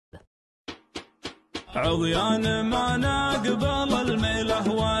عضيان ما نقبل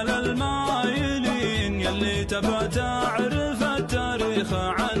الميله ولا المايلين، يلي تبى تعرف التاريخ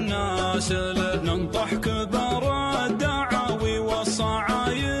عنا سله، ننطح كبر الدعاوي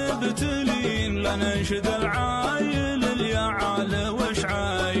والصعايب تلين، لننشد العايل اليعال وش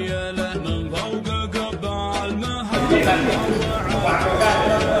عايله، من فوق قبال مهر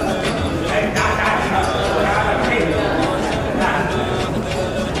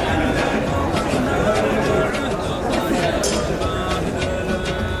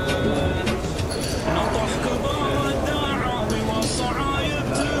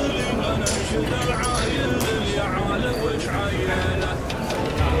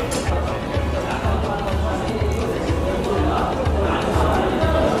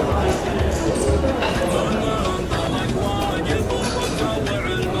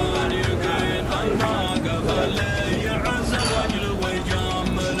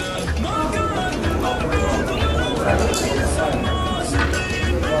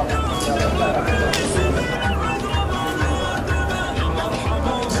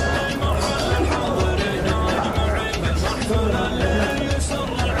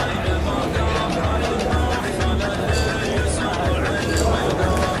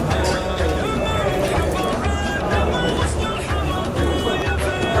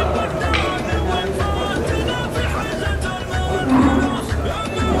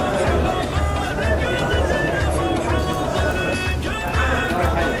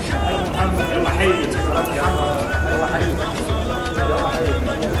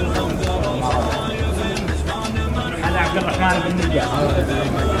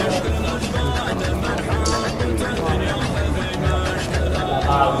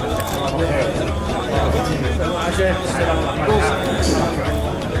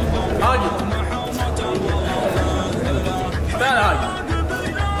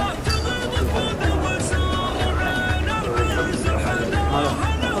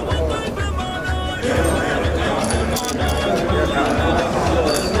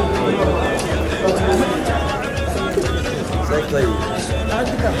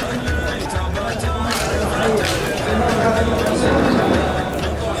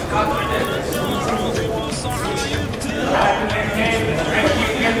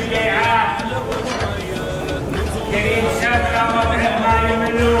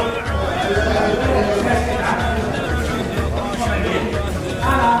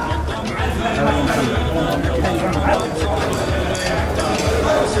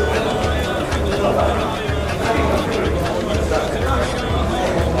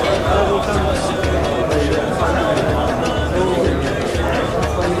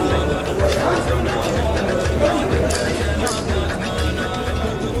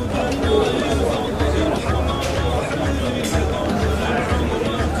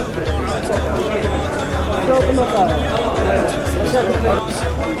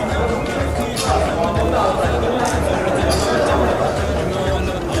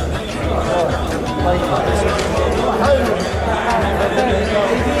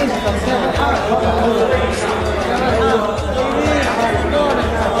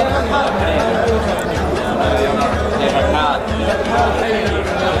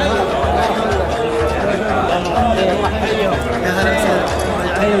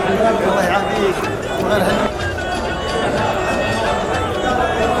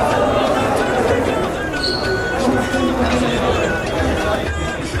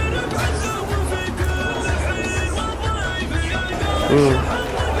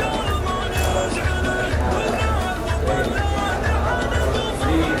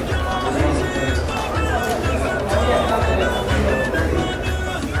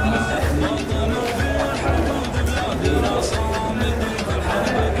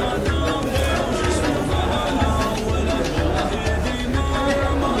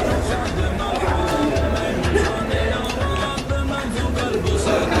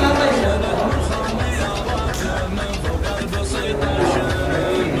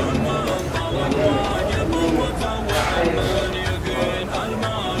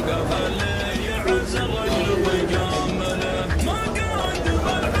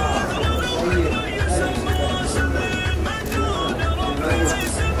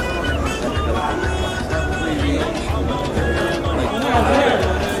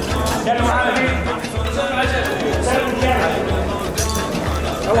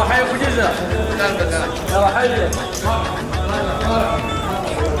الله حي ابو جزء يلا حي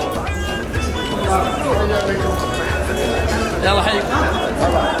يلا حي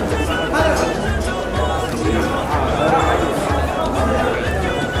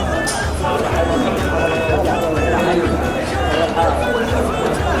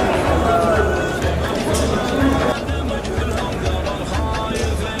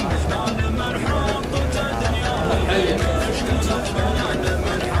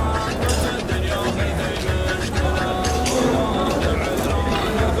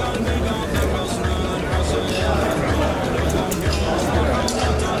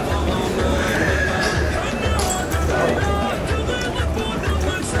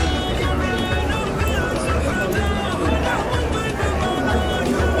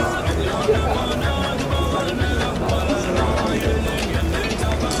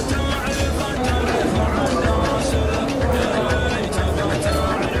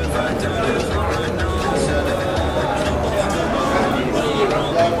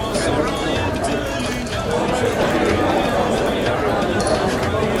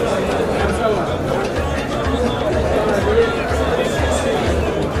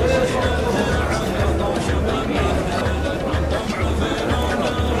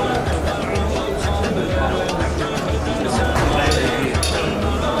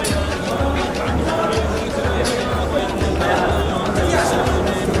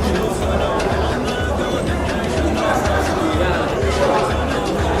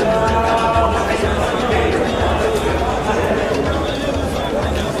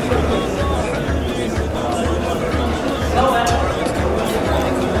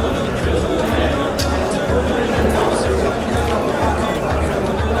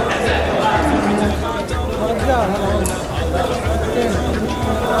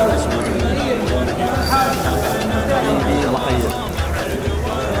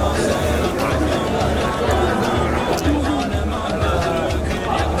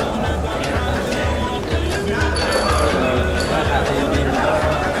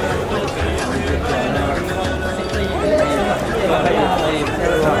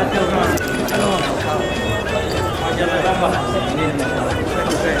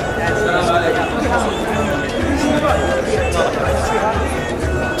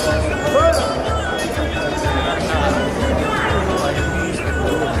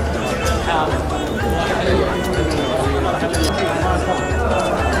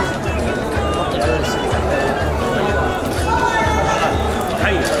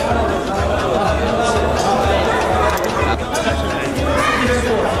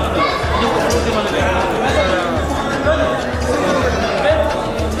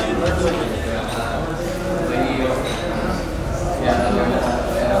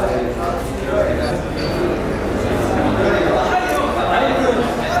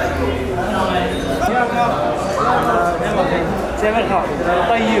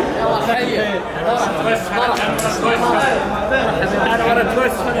طيب انا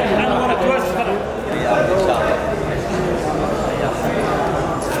ورا توسفر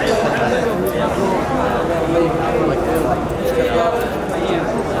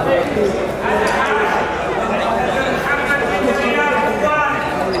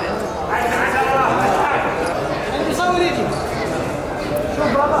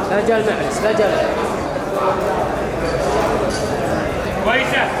لا جال معلس لا جال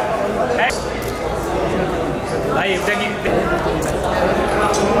كويسة. طيب دقيقة.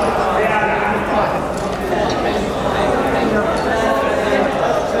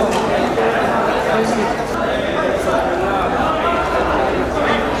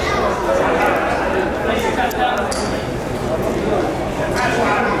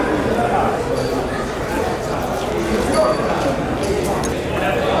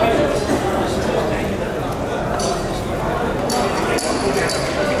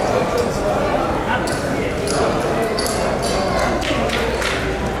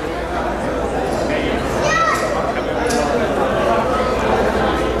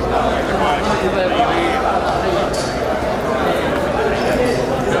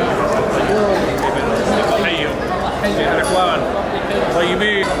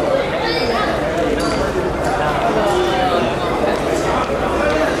 طيبين.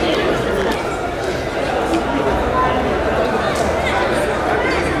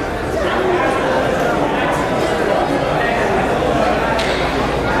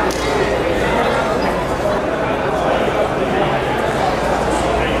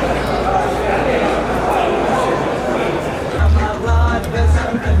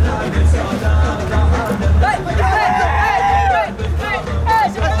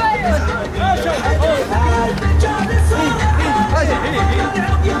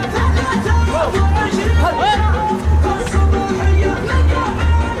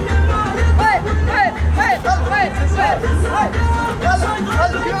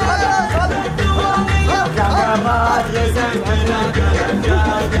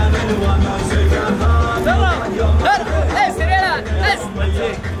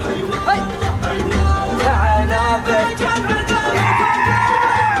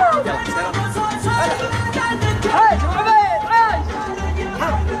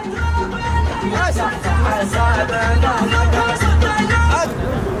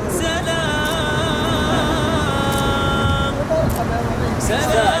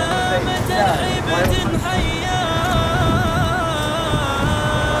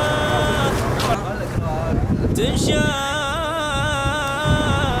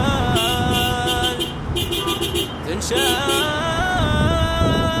 تنشان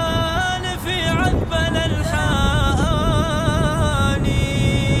في عذب الألحان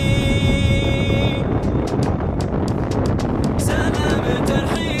سلام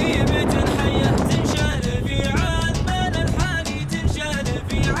ترحيب تنحية تنشان في عذب الألحان تنشان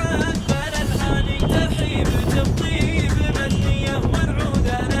في عذب الألحان ترحيب تطيب مدنية والعود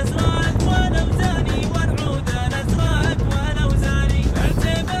الأزرق والأوزاني والعود الأزرق والأوزاني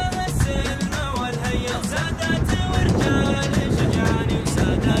ارتبى السلم والهيا سادات ورجال شجعاني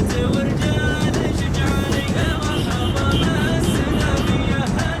وسادات ورجال شجعاني يا مرحبا بالسلامية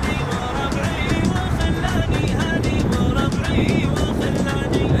هادي وربعي وخلاني هادي وربعي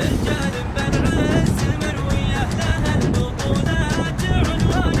وخلاني رجال بالعز مروية لها البطولات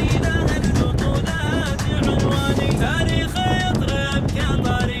عنواني لها البطولات عنواني تاريخ يضرب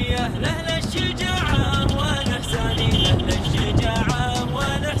كطارية لأهل الشجاعة والإحساني لأهل الشجاعة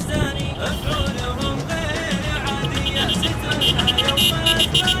والإحساني أفعولهم غير عادية ستر الحياة وأسبان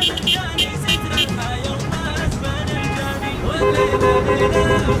الجاني ستر الحياة وأسبان الجاني والليلة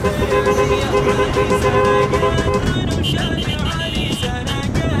ليلة وخيرية علي سنة قدر وشاني علي سنة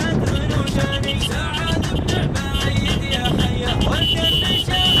قدر وشاني سعد بن عبيد يا حيا ولد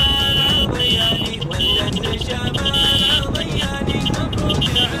الشمال عضياني ولد الشمال عضياني مبروك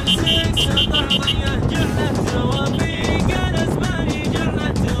عرسك سطع ضيه جعلت توافيق الأزماني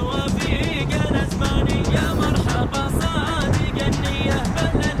جعلت توافيق الأزماني يا مرحبا صادق النية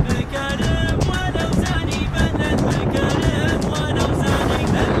بلد بكرم والأوزاني بلد بكرم والأوزاني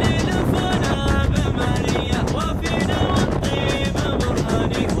اللي لفنا بمالية وفينا والطيب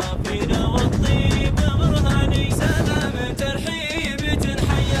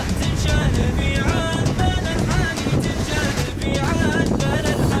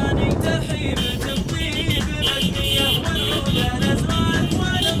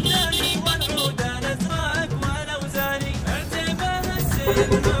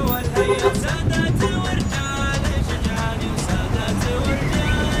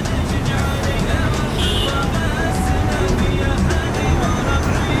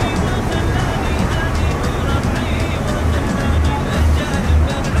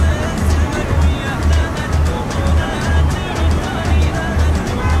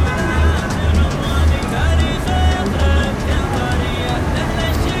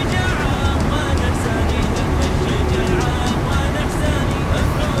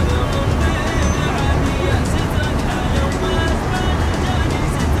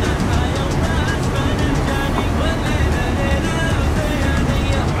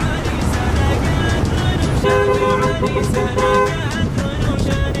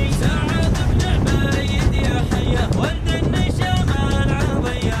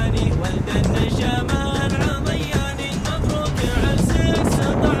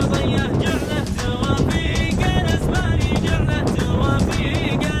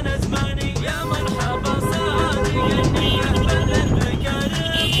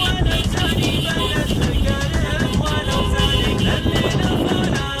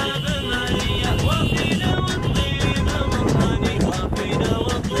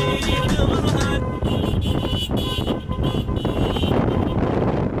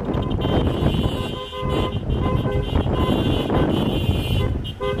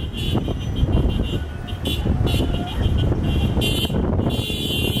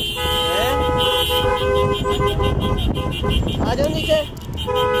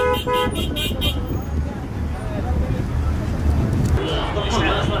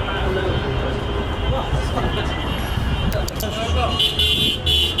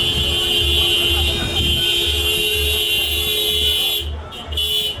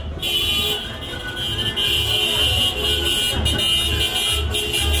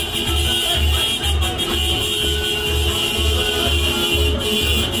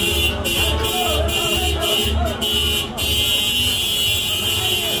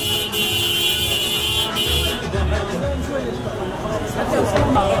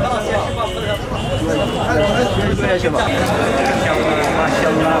يا شباب ما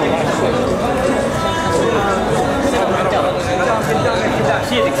شاء الله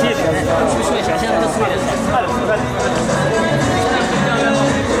سيدك شوي عشان التصوير.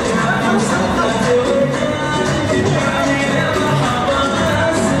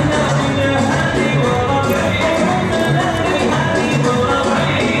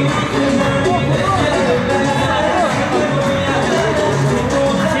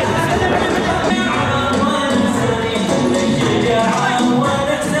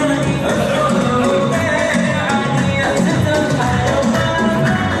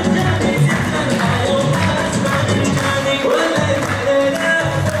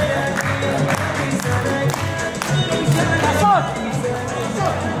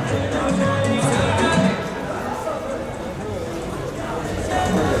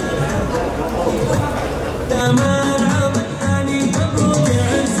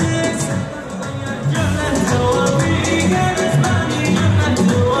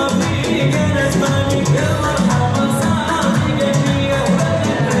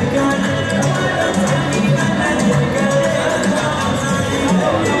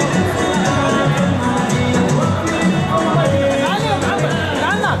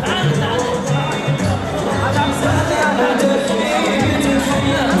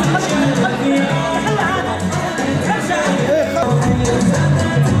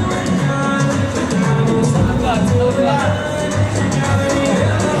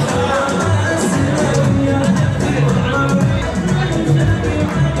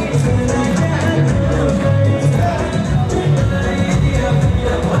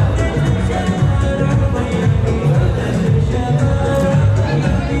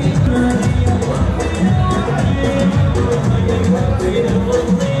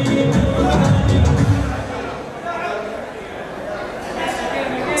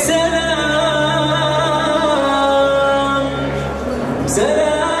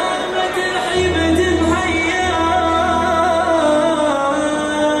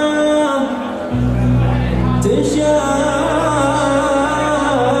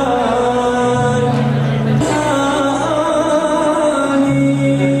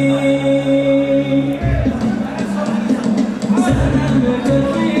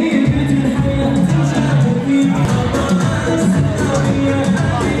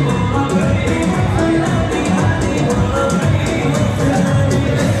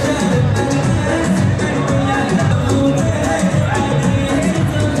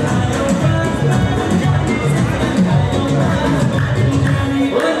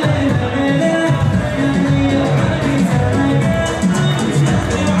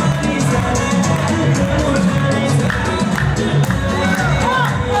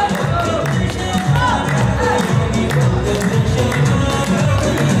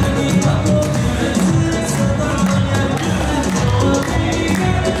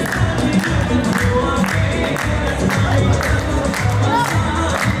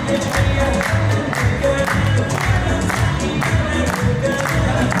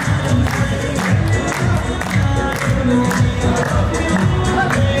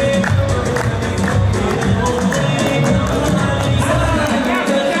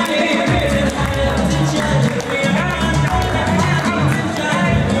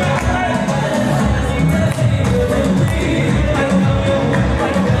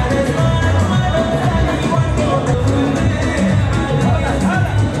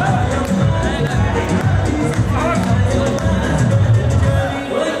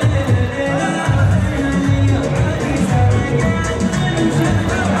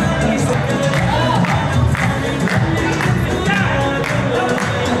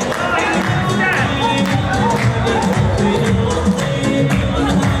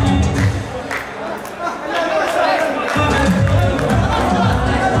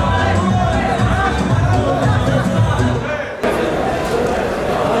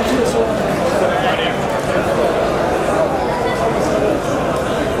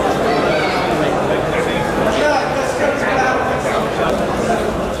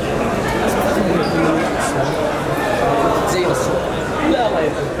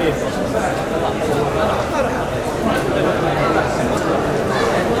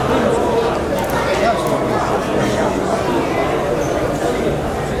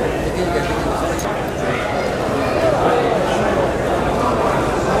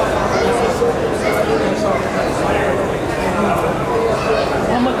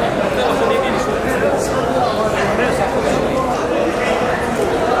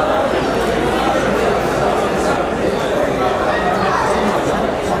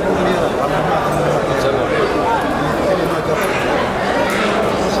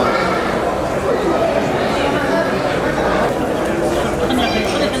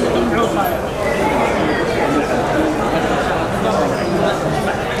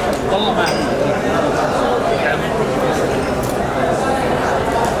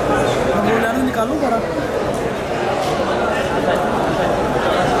 Kalau barang.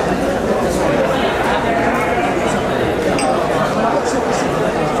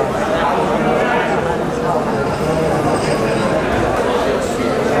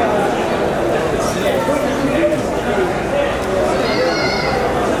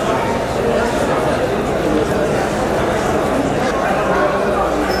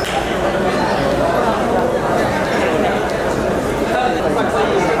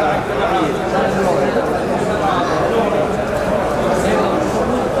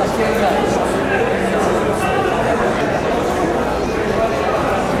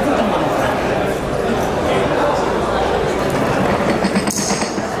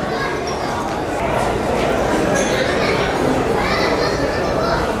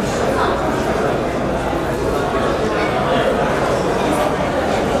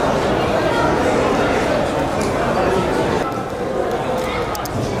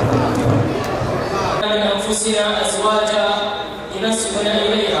 أزواجا لنسكن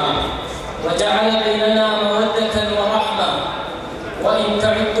إليها وجعل بيننا مودة ورحمة وإن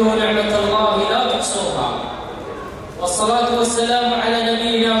تعدوا نعمة الله لا تحصوها. والصلاة والسلام على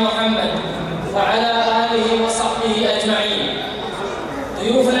نبينا محمد وعلى آله وصحبه أجمعين.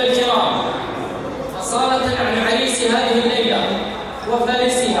 ضيوفنا الكرام، أصالة عن عريس هذه الليلة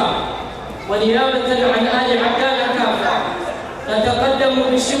وفارسها ونيابة عن آل عبدان كافة نتقدم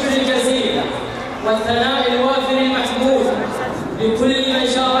بالشكر الجزيل والثناء الوافر المحمود لكل من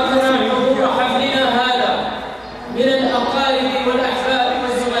شاركنا حضور حفلنا هذا من الأقارب والأحباب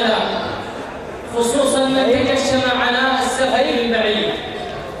والزملاء، خصوصا من تجشم عناء السفر البعيد.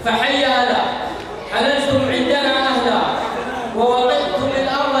 فحي أهلا، حللتم عندنا أهلا ووطئتم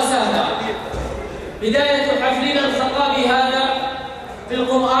الأرض سهلا. بداية حفلنا الخطاب هذا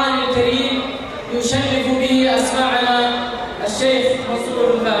بالقرآن الكريم يشرف به أسماعنا الشيخ منصور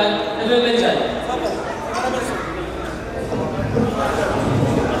بن فهد بن مجد.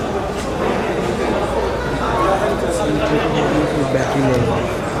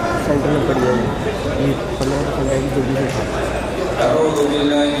 أعوذ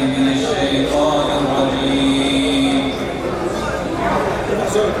بالله من الشيطان الرجيم.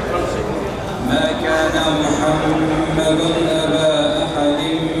 ما كان محمد أبا أحد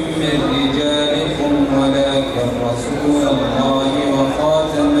من رجالكم ولكن رسول الله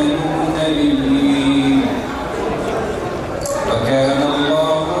وخاتم النبيين وكان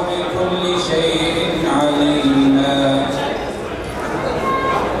الله بكل شيء عليما.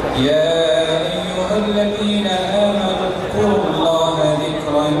 يا أيها الذين آمنوا اذكروا الله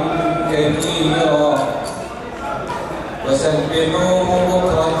ذكرا كثيرا وسبحوه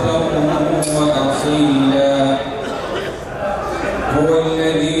بكرة وأصيلا. هو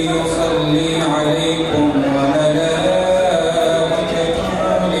الذي يصلي عليكم وملائكته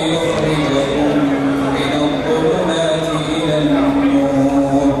ليخرجكم من الظلمات إلى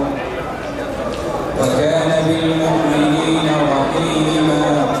النور وكان بالمؤمنين رحيما.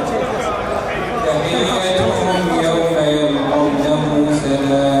 تحيتهم يوم يلقونه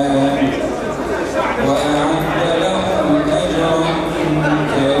سلام وأعد لهم أجرا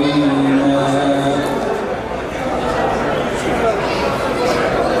كريما.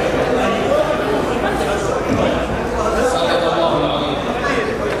 صدق الله العظيم.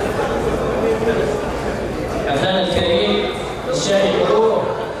 حفلنا الكريم الشاعر حضوره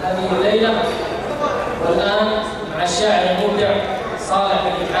هذه الليلة، والآن مع الشاعر المبدع صالح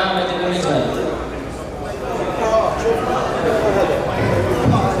بن حامد بن مجهل.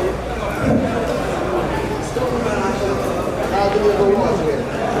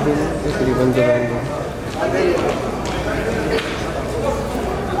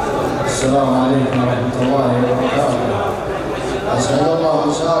 السلام عليكم ورحمة الله وبركاته. أسعد الله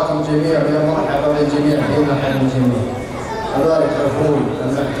مساءكم جميعا ويا مرحبا بالجميع في محل الجميع. أبارك أخوي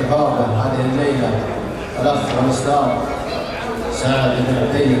الاحتفال هذه الليلة الأخ والأستاذ سعد بن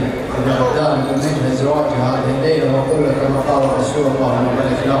عبيد بن عبدان بن مجهل زواج هذه الليلة، وأقول لك كما قال رسول الله اللهم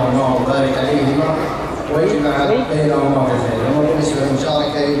بارك لهما وبارك عليهما ويجمع بينهما بالخير. أما بالنسبة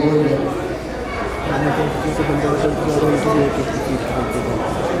للمشاركة يقول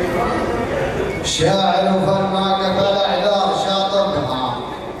شاعر فما قبل اعذار شاطبها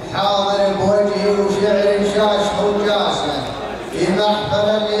حاضر بوجهي وشعر شاشخ وجاسه في محفل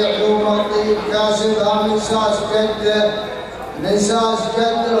يعلوم الطيب كاسبها من ساس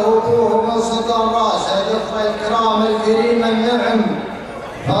قده وابوه من سطر راسه ذكر الكرام الكريم النعم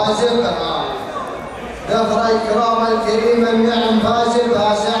فاز بها. ذكر الكرام الكريم النعم فاز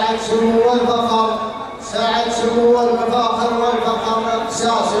بها. سعد سمو الفخر، سعد سمو المفاخر والفخر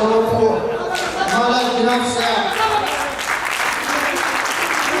اقساس وابوه ملك نفسه.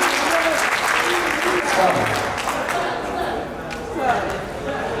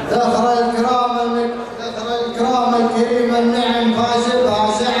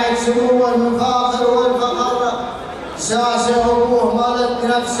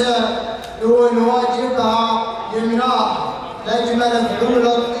 نفسه دون واجبها يمناه لأجمل فعول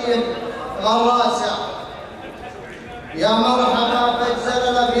الطيب غراسة. يا مرحبا بأجزل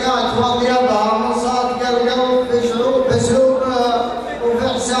الأبيات وأطيبها من صادق القلب بأسلوبه وفي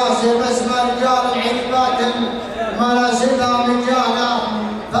إحساسه بسمى رجال عربات مناسبها مجاله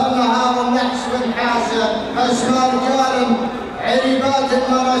فالنهار النحس والنحاسه بسمى رجال عربات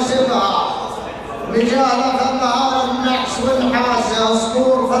مناسبها مجاله فالنهار النحس والنحاسه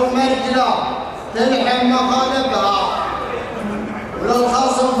اصبور فالمرجله تلحم مقالبها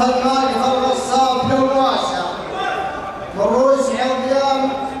وللخصم فالماقف الغصاب للراسه من رؤوس عضيان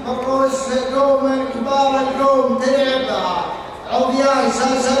من رؤوس قوم كبار القوم تلعبها عضيان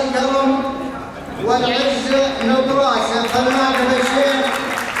ساس الكرم والعز نبراسه فالماقف الشيخ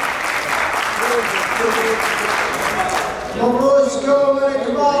من رؤوس قوم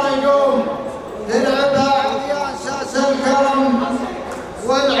كبار القوم تلعبها عضيان ساس الكرم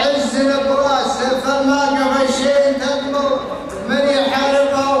والعز نبراسه فالماقف الشيخ تدمر من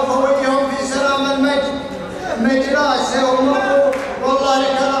يحاربها وخويهم في سلام المجد مجلاسه ومروا والله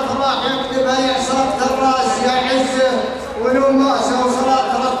لك الافراح يكتبها يعصرت الراس يا عزه ونماسه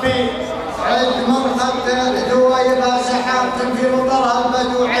وصلاه ربي عد مرخبته دوايبها سحابه في مطرها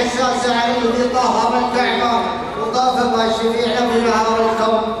البدو عساسه عليه طهر الكعبه وطاف بها الشفيع في نهار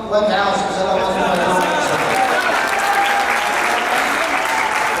الكون وتعاصم سلامات الله.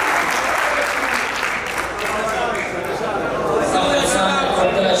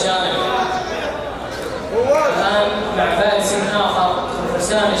 مع فارس آخر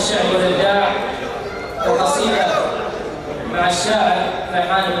فرسان الشعر والإبداع وقصيدة مع الشاعر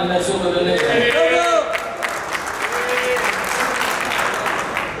فرحان بن مرزوق بن لكما.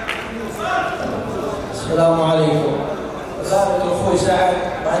 السلام عليكم. بارك اخوي سعد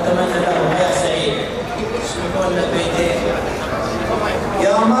واتمنى له حياه سعيده. يسمحون لك بيتين.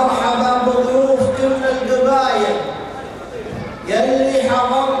 يا مرحبا بضيوف كل القبايل يلي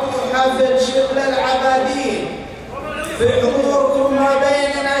حضرتوا حفل شبل العبادين في حضوركم ما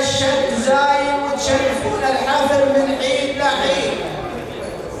بيننا الشك زايد وتشرفون الحفل من حين لحين.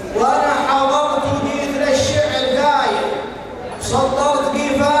 وانا حضرت وجيت للشعر قايل صدرت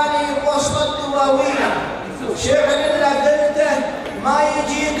قيفاني بوسط الدواوين شعر اللي قلته ما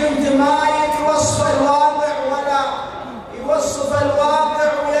يجيك انت ما يوصف الواقع ولا يوصف الواقع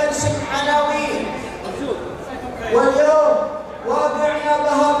ويرسم عناوين. واليوم واقعنا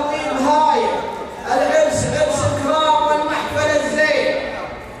بهالطيب هاي العرس عرس كرام والمحفل الزين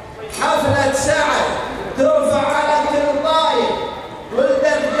حفلة سعد ترفع على كل طايب ولد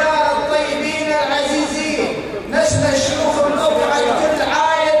الرجال الطيبين العزيزين نسل الشيوخ الأبعد كل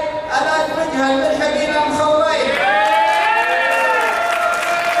عايد ألا تمجها الملحقين المخضرين.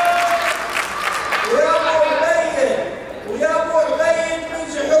 ويا أبو عبيد من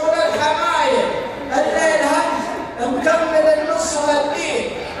زحول الحمايل الليل هم مكمل النص والدين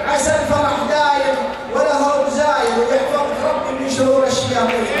عسى الفرح دايم ولا هو زايد ويحفظك ربي من شرور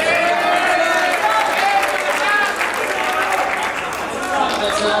الشياطين.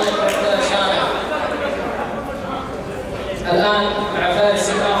 الآن مع فارس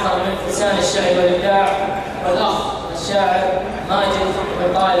آخر من فرسان الشعر والإبداع والأخ الشاعر ماجد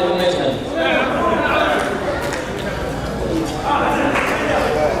بن طالب المجهل.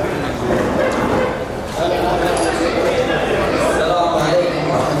 السلام عليكم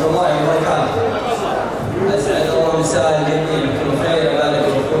ورحمة الله وبركاته. أسعد الله مساء الجميع بكل خير بارك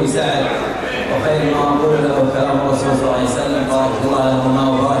أخوي سعد وخير ما أقول له كلام الرسول صلى الله عليه وسلم بارك الله لهما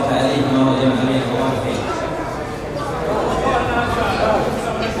وبارك عليكما وجميع الموافقين.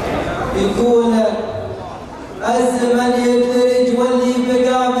 يقول الزمن يدرج واللي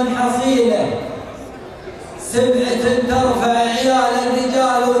بقى من حصيله سبعة ترفع عيال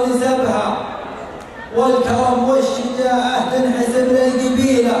الرجال ونسبها والكرم والشجاعة تنحسب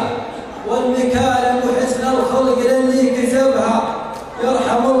للقبيلة والمكارم وحسن الخلق للي كسبها.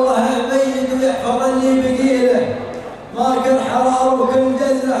 يرحم الله عبيد ويحفظ اللي بقيله ما كل حرار وكل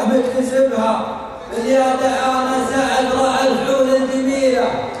جزرة مكتسبها. يا دعانا سعد راعى الفعول الجميلة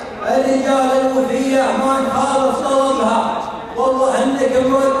الرجال الوفية ما نخالف طلبها والله انك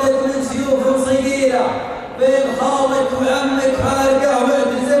مردد من سيوف صقيلة بين خالك وعمك فارقة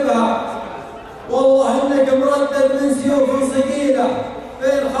واعتزبها. والله انك مردد من سيوف صقيلة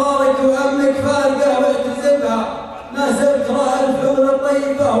بين خالك وعمك فارقة واعتزبها. ناسبت راعى الفعول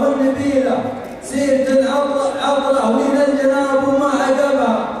الطيبة والنبيلة سيرة العطرة وين الجناب وما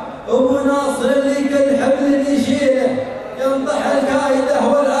عقبها. ابو ناصر اللي كل حبل يشيله ينطح الكايده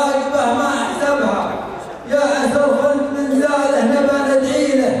والعاقبه ما احسبها. يا عسى الخلد من زاله نبى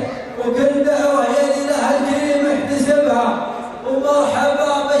ندعي له وكل دعوه يلي لها الكريم احتسبها. ومرحبا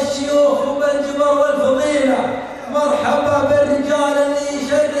بالشيوخ وبالجبر والفضيلة، مرحبا بالرجال اللي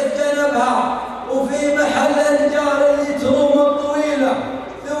يشرف جنبها، وفي محل الرجال اللي تروم الطويلة،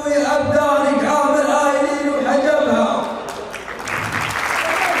 ذوي أبدان كعام الآيلين وحجبها.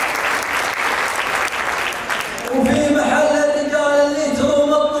 وفي محل الرجال اللي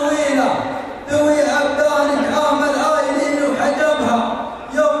تروم الطويلة، ذوي أبدان كعام الآيلين وحجبها.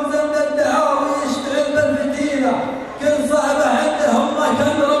 يوم زند الدعاوي يشتغل بالفتيلة، كل صعبة عندهم ما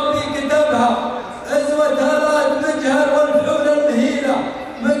كان ربي كتبها. عزوة هالات مجهر والفحول المهيلة،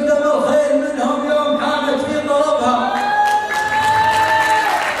 مقدم الخير منهم يوم حانت في طلبها.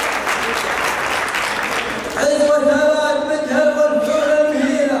 عزوة هالات مجهر والفحول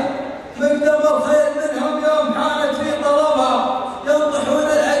المهيلة، مقدم الخير منهم يوم حانت في طلبها. ينطحون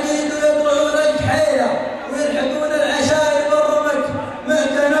العقيد ويقرعون الكحيلة، ويلحقون العشاء بالرمك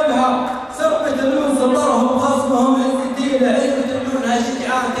معتنبها. سربة من سطرهم خصمهم عند الديلة، عزوة دونها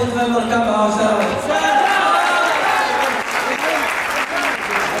شجعان تدفع مركبها وسلامة.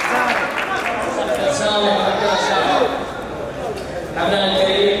 حفلنا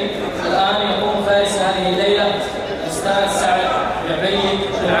الكريم الآن يقوم فارس هذه الليلة الأستاذ عبيد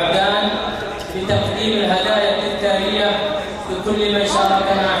العبدان بتقديم الهدايا التذكارية لكل من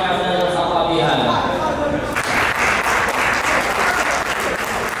شاركنا حفلنا الخطابي هذا.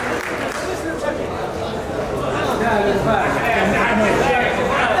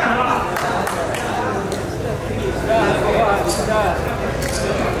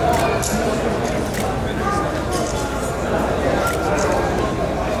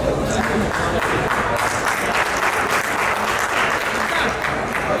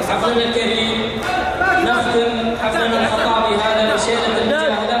 حفلنا الكريم نختم حفلنا الخطابي هذا بشيلة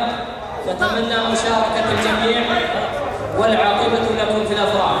المجاهدة، نتمنى مشاركة الجميع والعاقبة لكم في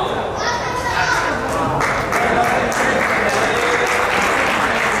الأفراح.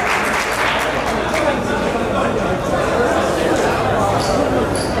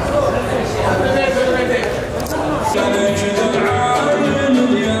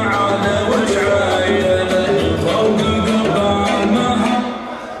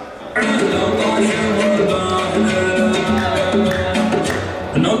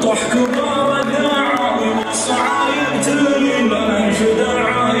 نطح كبار داعي والصعايب تلي منشد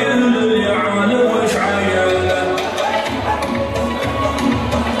العايب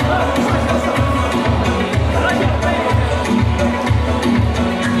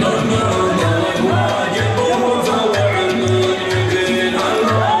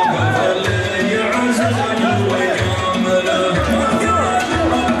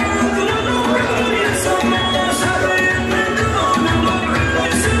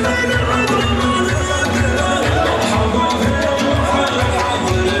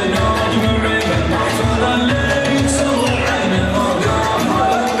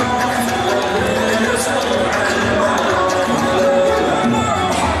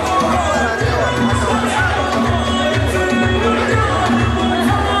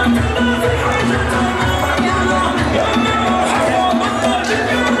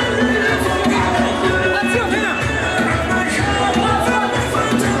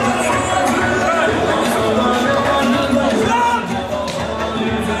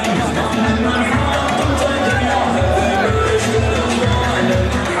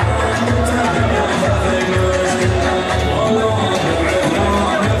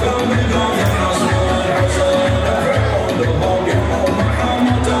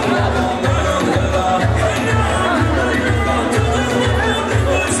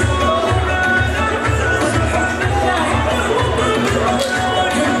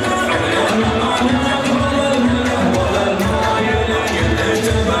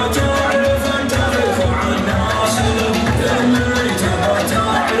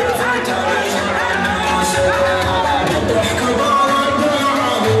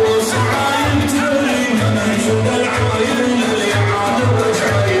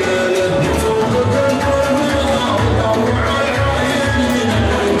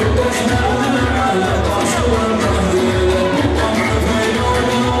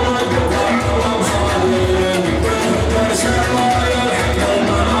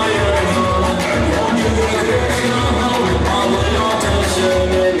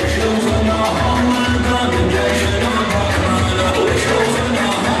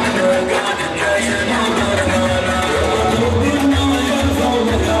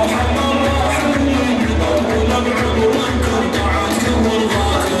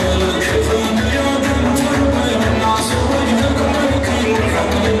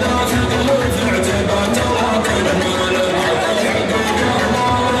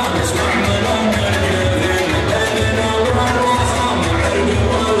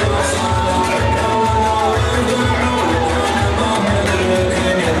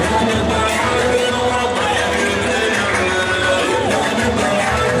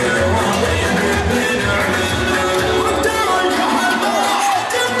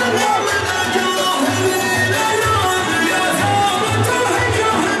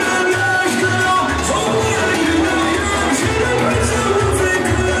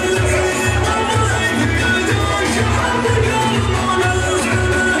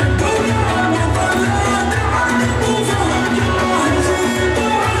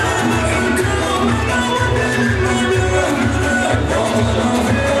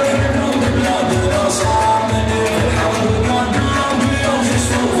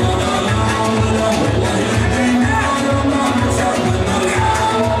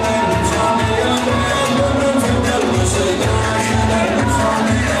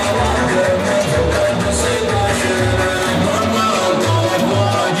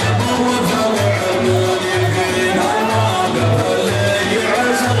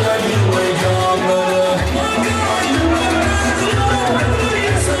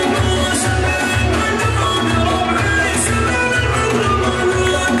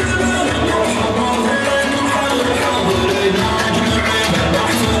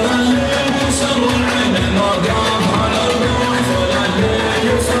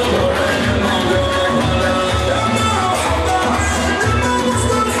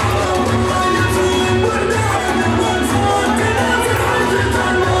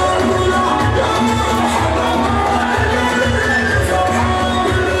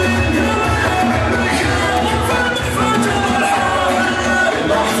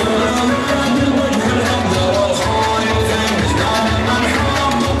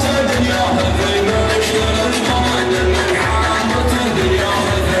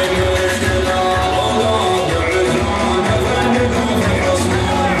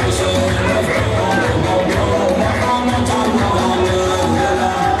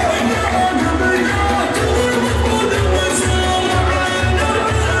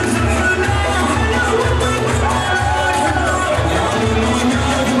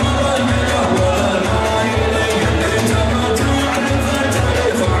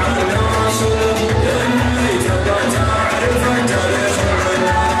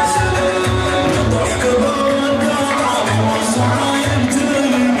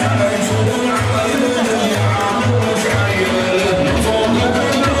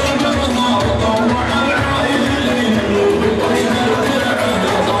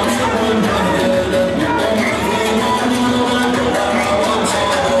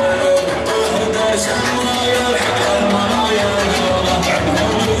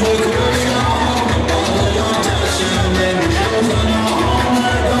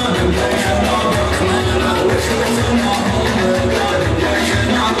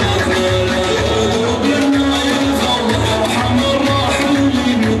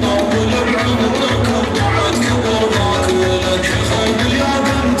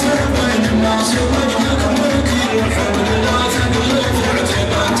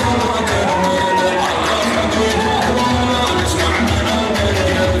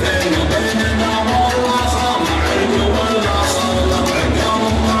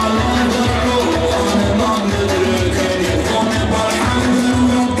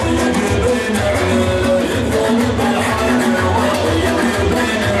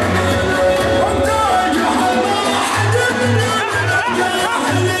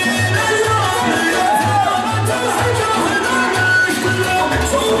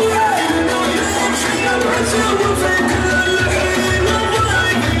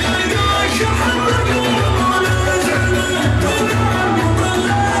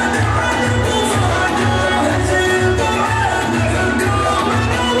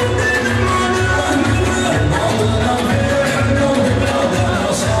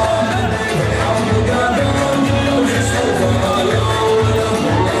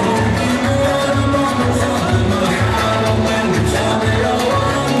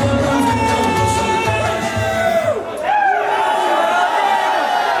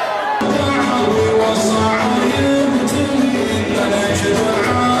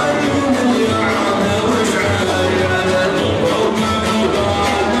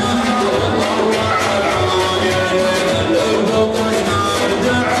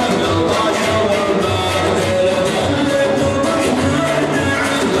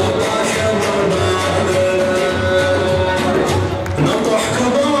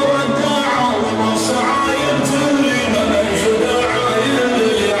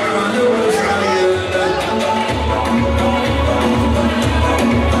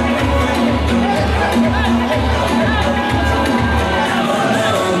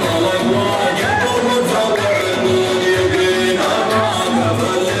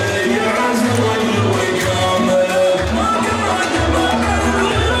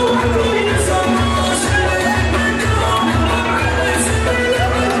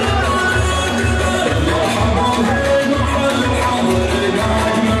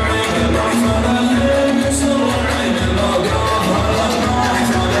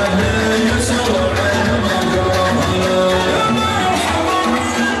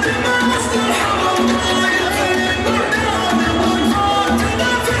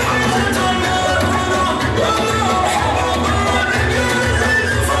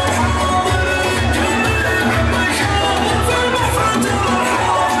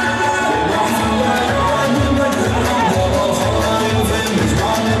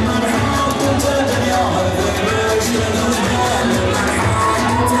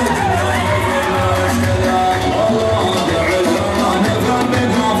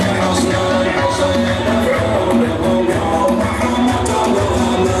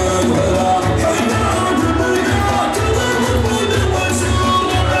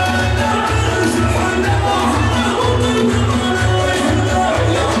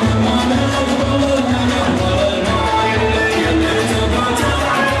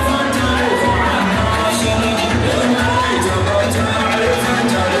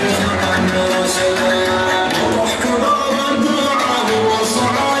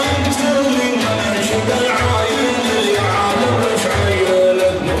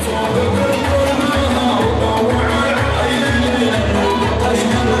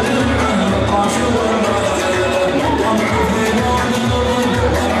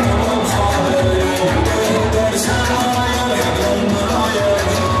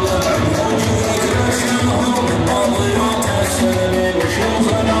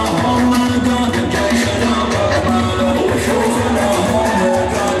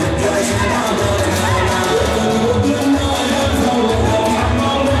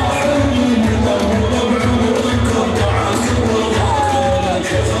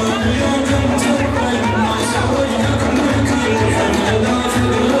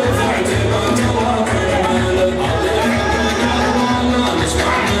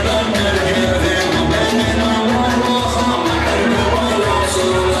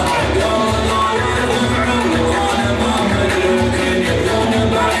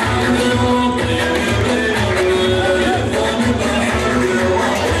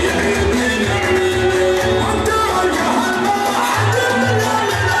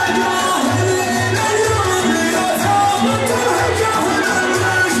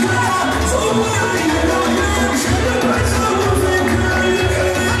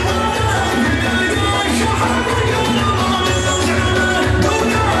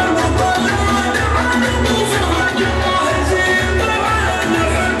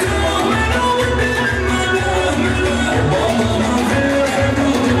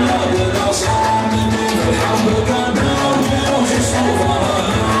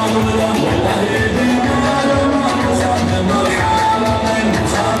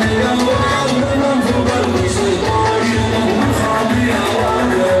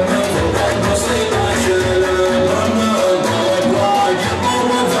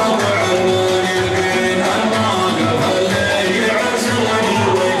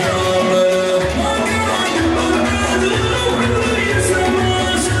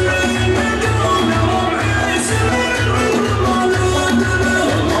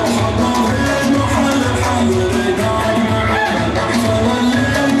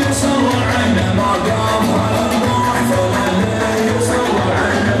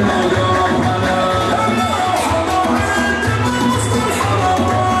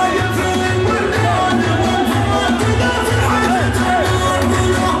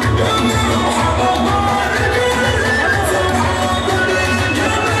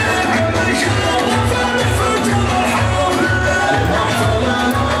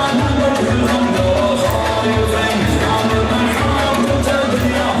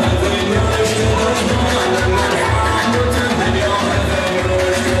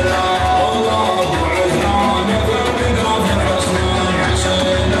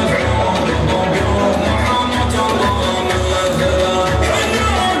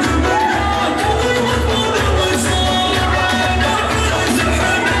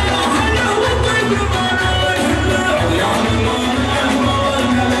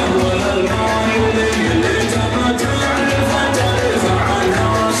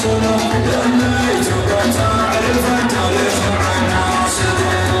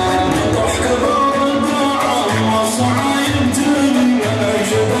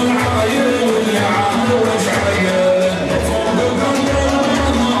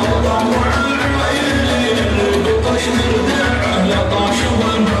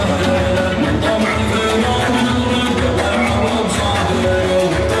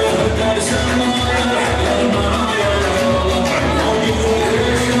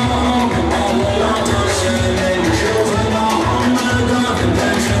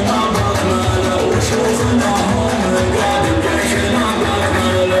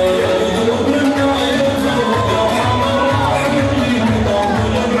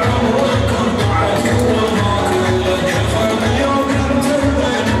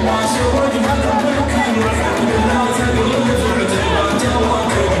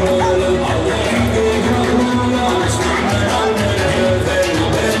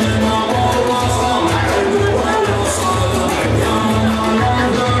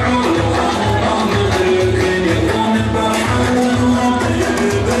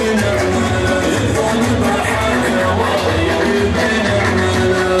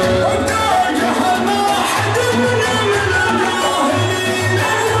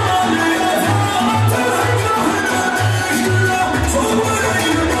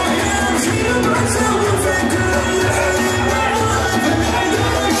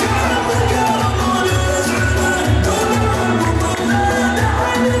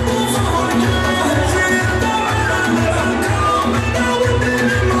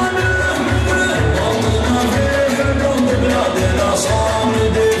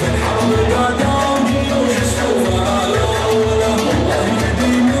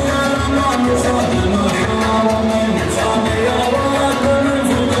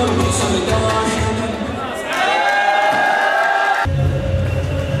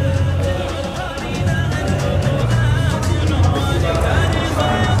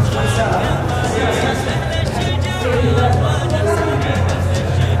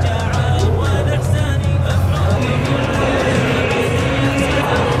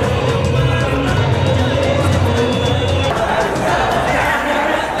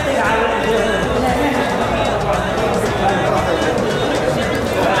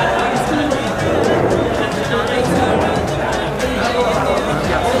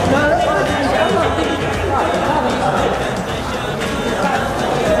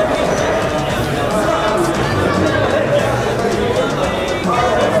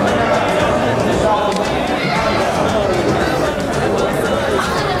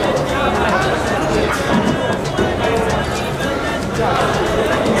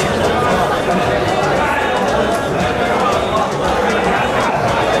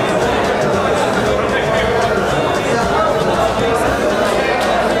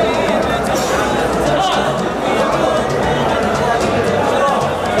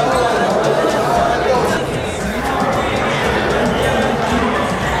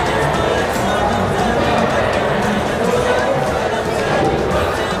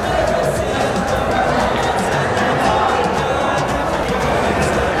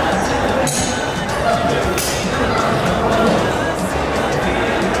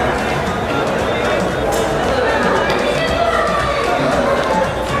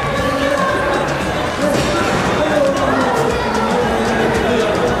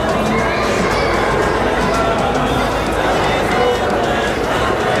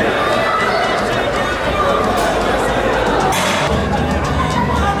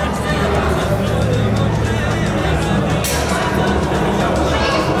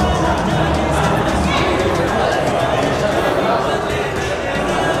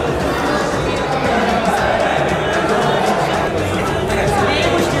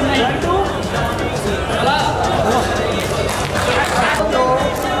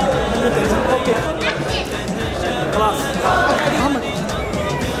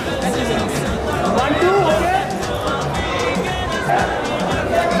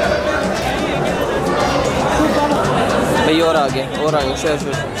هي وراقه شوف